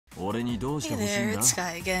Hey there, it's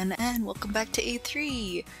Sky again, and welcome back to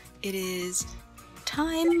A3! It is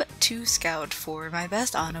time to scout for my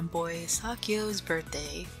best autumn boy, Sakyo's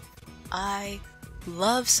birthday. I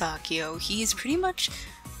love Sakyo. He's pretty much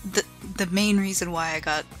the main reason why I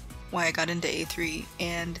got into A3,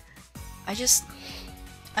 and I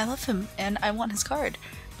love him and I want his card.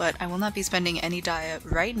 But I will not be spending any dia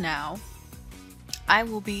right now. I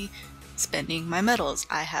will be spending my medals.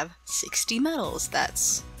 I have 60 medals.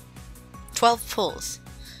 That's 12 pulls.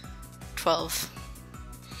 12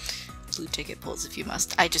 blue ticket pulls if you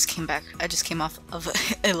must. I just came off of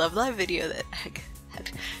a Love Live video that I had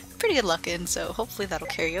pretty good luck in, so hopefully that'll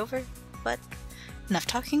carry over. But enough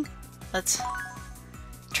talking. Let's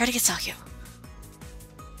try to get Sakyo.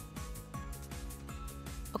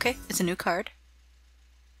 Okay, it's a new card.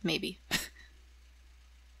 Maybe.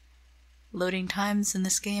 Loading times in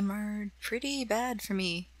this game are pretty bad for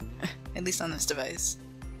me. At least on this device.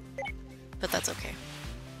 But that's okay.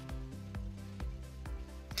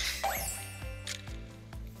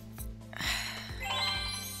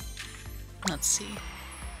 Let's see.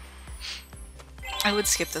 I would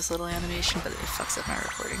skip this little animation, but it fucks up my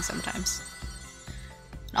recording sometimes.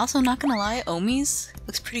 And also, not gonna lie, Omi's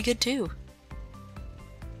looks pretty good too.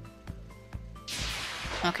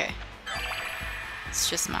 Okay. It's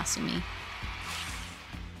just Masumi.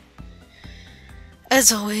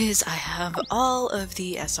 As always, I have all of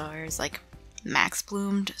the SRs, like, max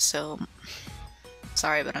bloomed, so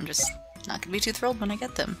sorry, but I'm just not gonna be too thrilled when I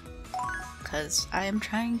get them. Because I am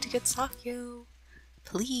trying to get Sakyo.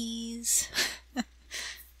 Please.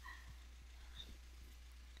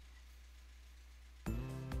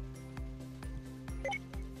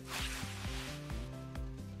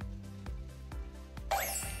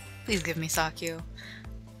 Please give me Sakyo.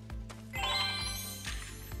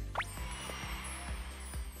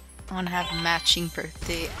 I want to have matching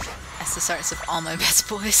birthday SSRs of all my best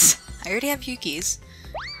boys. I already have Yuki's.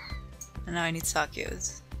 And now I need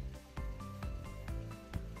Sakyo's.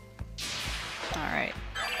 Alright.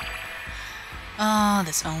 Oh,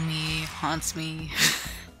 this Omi haunts me.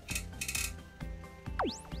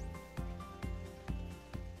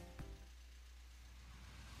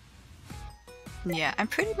 Yeah, I'm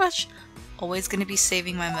pretty much always going to be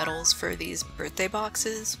saving my medals for these birthday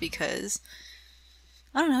boxes because,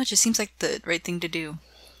 I don't know, it just seems like the right thing to do.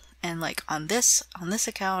 And like on this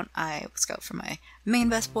account, I scout for my main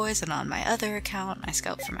best boys, and on my other account, I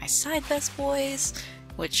scout for my side best boys,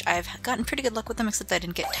 which I've gotten pretty good luck with them, except I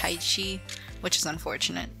didn't get Taichi, which is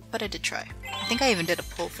unfortunate, but I did try. I think I even did a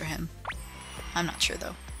pull for him. I'm not sure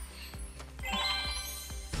though.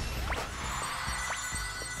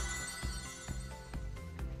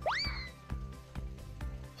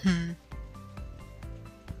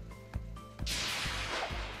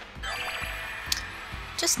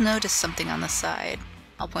 Just noticed something on the side.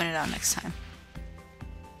 I'll point it out next time.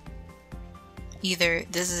 Either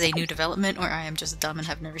this is a new development or I am just dumb and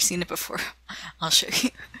have never seen it before. I'll show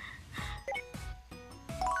you.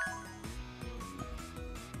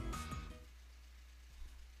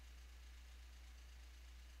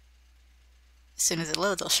 As soon as it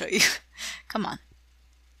loads, I'll show you. Come on.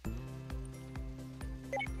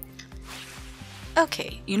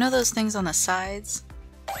 Okay, you know those things on the sides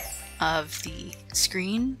of the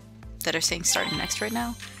screen that are saying start next right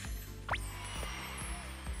now?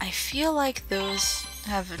 I feel like those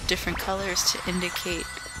have different colors to indicate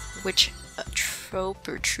which trope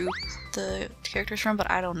or troop the character's from, but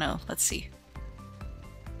I don't know. Let's see.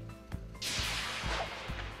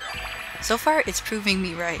 So far it's proving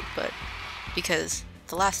me right, but because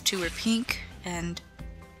the last two were pink and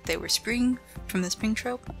they were spring from the spring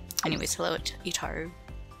trope. Anyways, hello Itaru.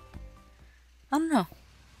 I don't know.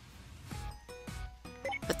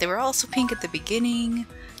 But they were also pink at the beginning,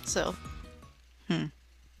 so I'm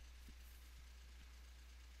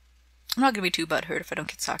not gonna be too butthurt if I don't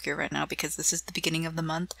get Sakyo right now because this is the beginning of the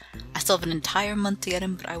month. I still have an entire month to get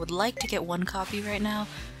him, but I would like to get one copy right now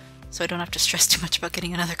so I don't have to stress too much about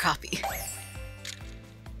getting another copy.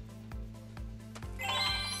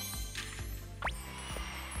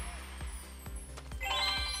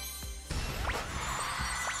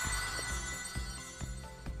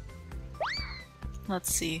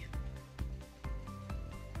 Let's see.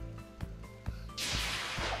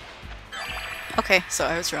 Okay, so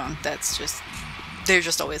I was wrong. That's just... they're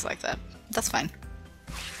just always like that. That's fine.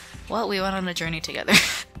 Well, we went on a journey together.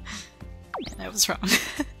 And I was wrong.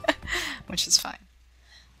 Which is fine.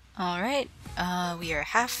 Alright, we are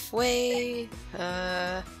halfway.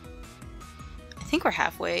 I think we're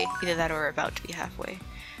halfway. Either that or we're about to be halfway.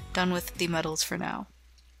 Done with the medals for now.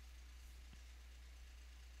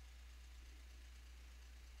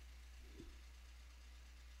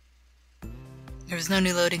 There was no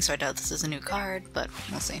new loading, so I doubt this is a new card, but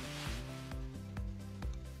we'll see.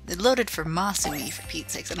 It loaded for Masumi, for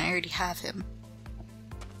Pete's sakes, and I already have him.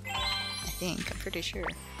 I think. I'm pretty sure.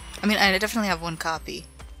 I mean, I definitely have one copy.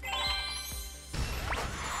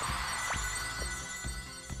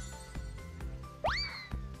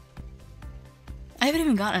 I haven't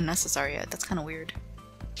even gotten an SSR yet. That's kind of weird.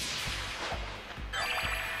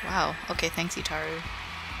 Wow. Okay, thanks, Itaru.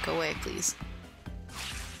 Go away, please.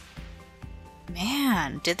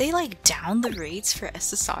 Man, did they like down the rates for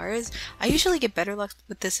SSRs? I usually get better luck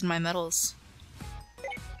with this in my medals.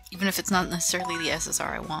 Even if it's not necessarily the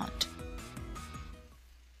SSR I want.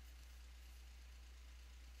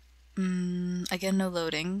 Again, no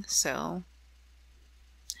loading, so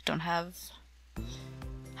I don't have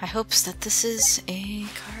high hopes that this is a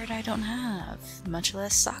card I don't have, much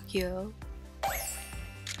less Sakyo.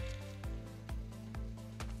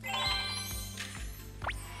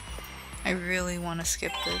 I really want to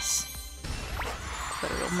skip this,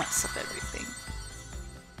 but it'll mess up everything.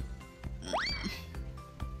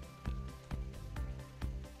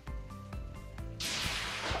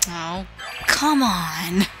 Oh, come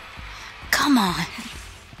on! Come on!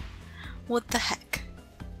 What the heck?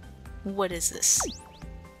 What is this?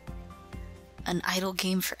 An idle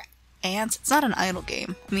game for ants? It's not an idle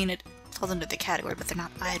game. I mean, it falls under the category, but they're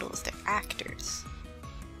not idols, they're actors.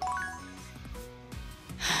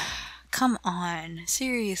 Come on,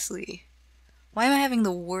 seriously. Why am I having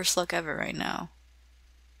the worst luck ever right now?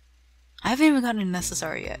 I haven't even gotten an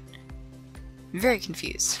SSR yet. I'm very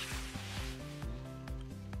confused.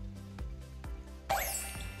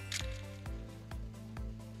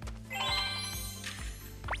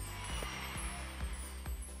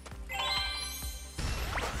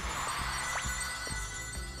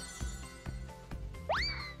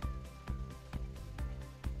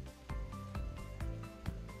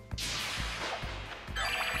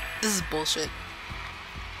 This is bullshit.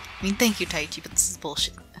 I mean, thank you, Taichi, but this is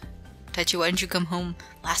bullshit. Taichi, why didn't you come home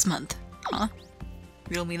last month? Huh?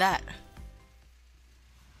 Riddle me that.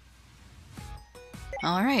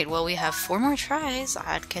 Alright, well, we have 4 more tries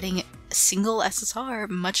at getting a single SSR,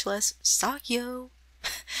 much less Sakyo.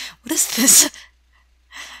 What is this?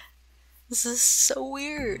 This is so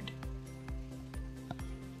weird.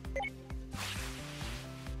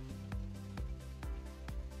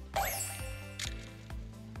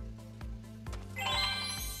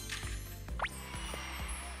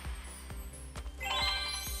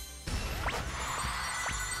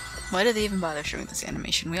 Why did they even bother showing this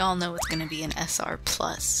animation? We all know it's gonna be an SR+.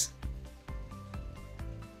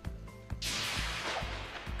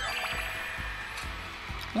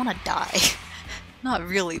 I wanna die. Not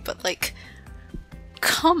really, but like,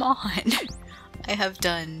 come on! I have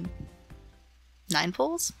done 9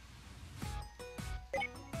 pulls?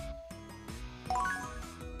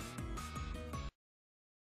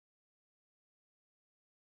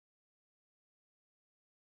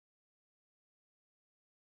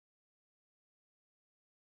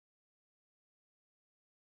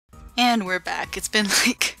 And we're back. It's been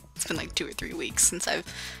like 2 or 3 weeks since I've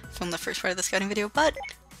filmed the first part of the scouting video, but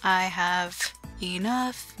I have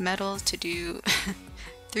enough medals to do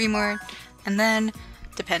 3 more, and then,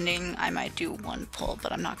 depending, I might do 1 pull,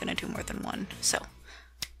 but I'm not gonna do more than 1. So,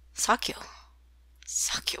 Sakyo.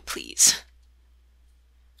 Sakyo, please.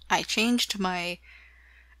 I changed my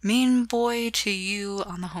main boy to you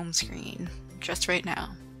on the home screen, just right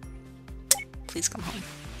now. Please come home.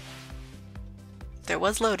 There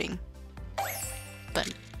was loading,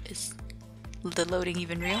 but is the loading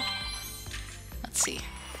even real? Let's see.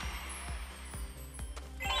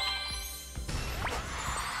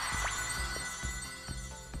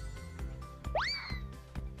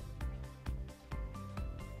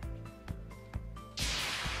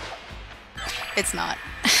 It's not.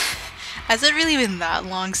 Has it really been that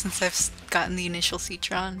long since I've gotten the initial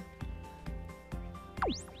Citron?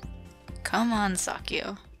 Come on,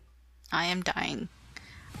 Sakyo. I am dying.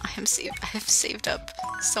 I have saved up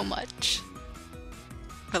so much.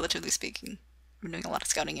 Relatively speaking. I'm doing a lot of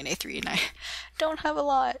scouting in A3 and I don't have a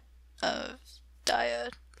lot of Dia.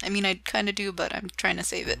 I mean, I kinda do, but I'm trying to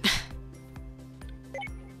save it.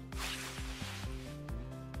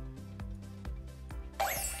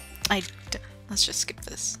 Let's just skip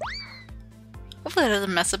this. Hopefully that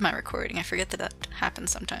doesn't mess up my recording. I forget that that happens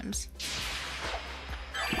sometimes.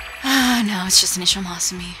 Ah, no, it's just initial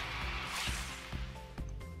Masumi.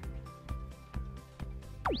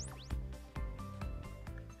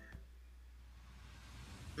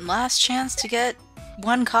 Last chance to get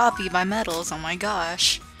 1 copy by medals, oh my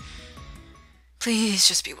gosh. Please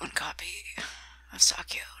just be 1 copy of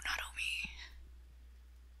Sakyo, not Omi.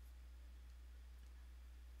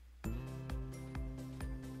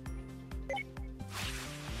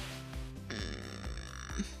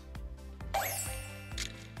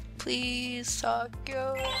 Please,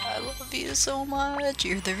 Sakyo, I love you so much.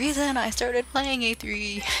 You're the reason I started playing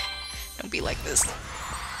A3. Don't be like this.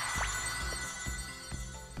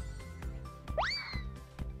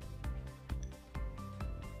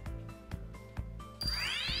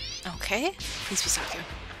 Okay, please be Sakyo.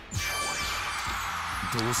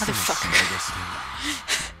 Motherfucker.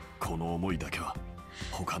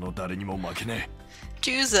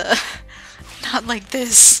 Juza, not like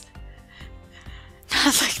this.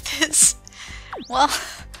 Not like this. Well,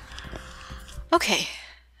 okay.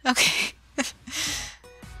 Okay.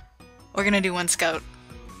 We're gonna do 1 scout.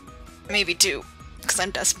 Maybe 2. Because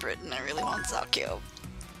I'm desperate and I really want Sakyo.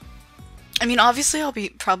 I mean, obviously I'll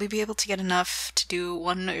probably be able to get enough to do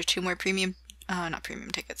 1 or 2 more premium... not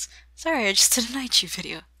premium tickets. Sorry, I just did a Nightshade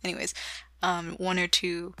video. Anyways, 1 or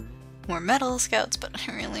 2 more medal scouts, but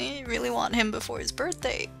I really, really want him before his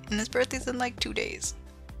birthday. And his birthday's in like 2 days.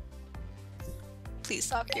 Please,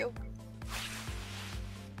 Sakyo.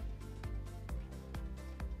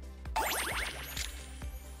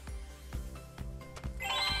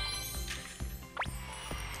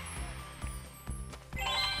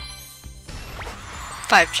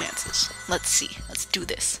 Five chances. Let's see. Let's do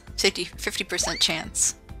this. 50%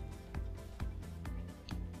 chance.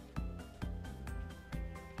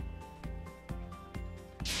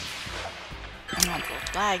 Oh,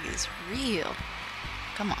 the lag is real.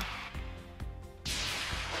 Come on.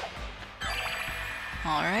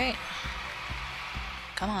 Alright.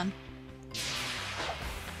 Come on.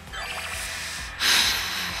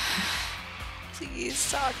 Please,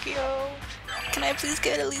 Sakyo. Can I please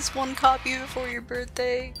get at least 1 copy before your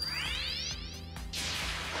birthday?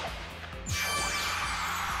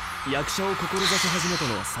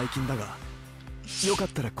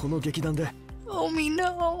 Oh me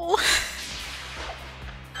no.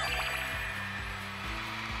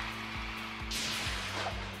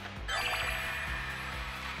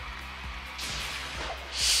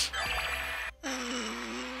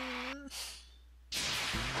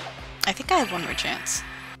 I think I have 1 more chance.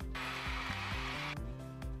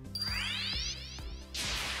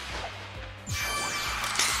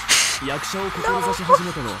 No.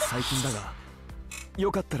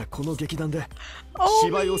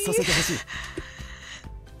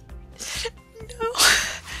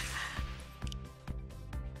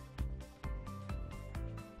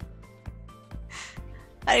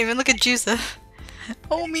 I didn't even look at Juza.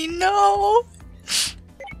 Oh me no!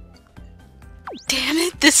 Damn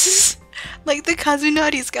it, this is like the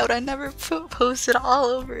Kazunari scout I never posted all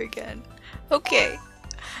over again. Okay.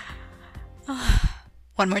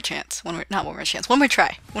 1 more chance. Not one more chance. 1 more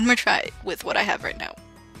try. 1 more try with what I have right now.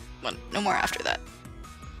 No more after that.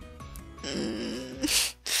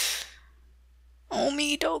 Oh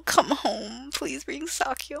me, don't come home. Please bring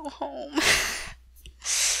Sakyo home.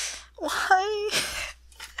 Why?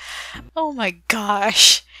 Oh my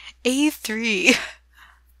gosh. A3.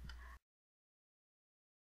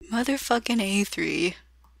 Motherfucking A3.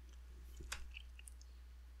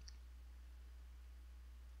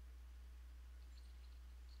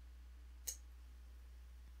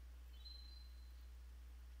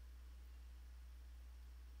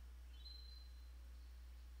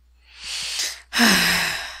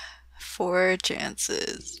 Four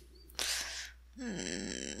chances.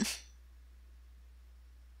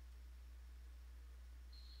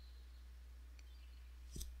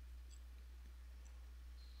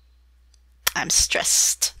 I'm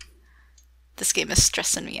stressed. This game is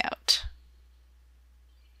stressing me out.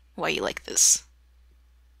 Why you like this?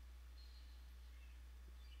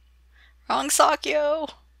 Wrong Sakyo!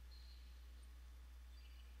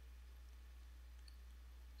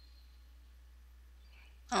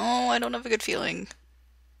 Oh, I don't have a good feeling.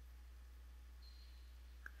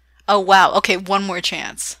 Oh wow, okay, 1 more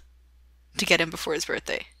chance to get him before his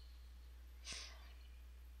birthday.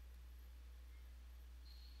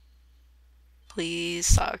 Please,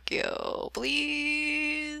 Sakyo,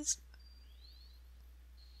 please.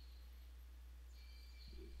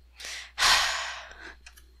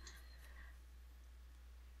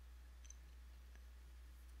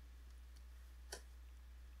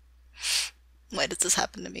 Why does this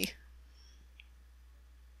happen to me?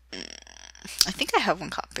 I think I have 1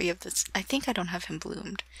 copy of this. I think I don't have him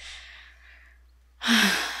bloomed.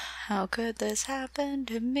 How could this happen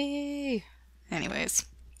to me? Anyways.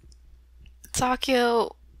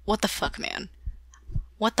 Sakyo, what the fuck, man?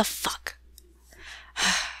 What the fuck?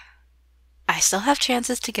 I still have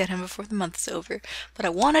chances to get him before the month is over, but I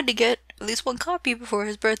wanted to get at least 1 copy before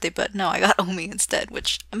his birthday, but no, I got Omi instead,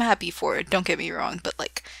 which I'm happy for, don't get me wrong, but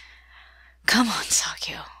like, come on,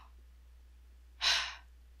 Sakyo.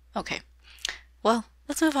 Okay. Well,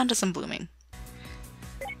 let's move on to some blooming.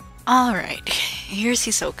 Alright, here's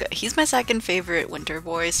Hisoka. He's my second favorite winter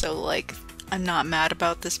boy, so like, I'm not mad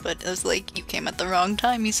about this, but it was like, you came at the wrong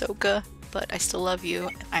time, Hisoka. But I still love you,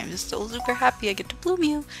 and I'm still super happy I get to bloom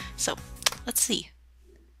you. So, let's see.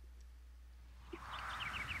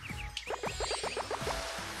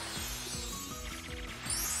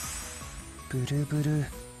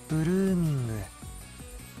 blooming.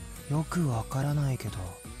 よくわからないけど、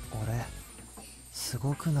俺す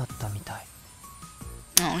ごくなったみたい。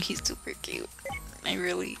Oh, he's super cute. I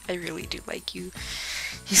really do like you,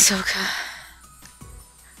 Hisoka.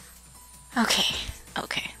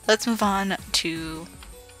 Okay, let's move on to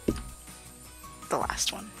the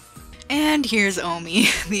last one. And here's Omi,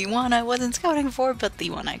 the one I wasn't scouting for, but the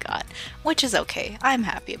one I got, which is okay. I'm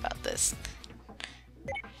happy about this.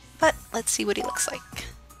 But let's see what he looks like.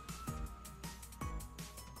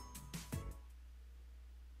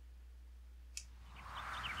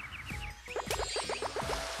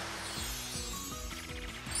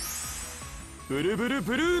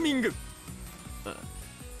 blooming.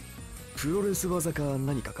 プロレス技か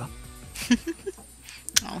何かか?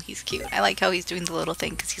 Oh, he's cute. I like how he's doing the little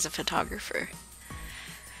thing because he's a photographer.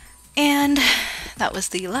 And that was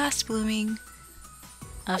the last blooming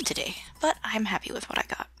of today. But I'm happy with what I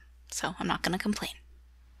got, so I'm not gonna complain.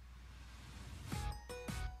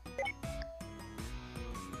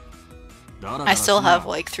 I still have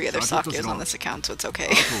like 3 other Sakyos on this account, so it's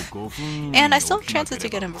okay. And I still have chances to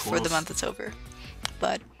get him before the month is over.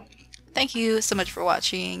 But thank you so much for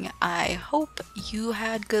watching. I hope you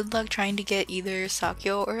had good luck trying to get either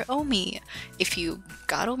Sakyo or Omi. If you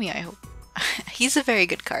got Omi, I hope. He's a very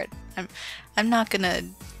good card. I'm not gonna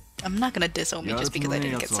diss Omi just because I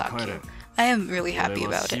didn't get Sakyo. I am really happy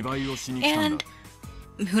about it. And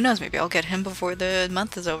who knows, maybe I'll get him before the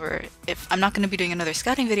month is over. If I'm not going to be doing another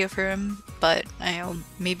scouting video for him, but I'll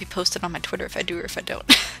maybe post it on my Twitter if I do or if I don't.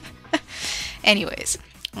 Anyways,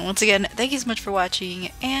 once again, thank you so much for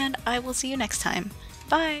watching, and I will see you next time.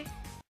 Bye!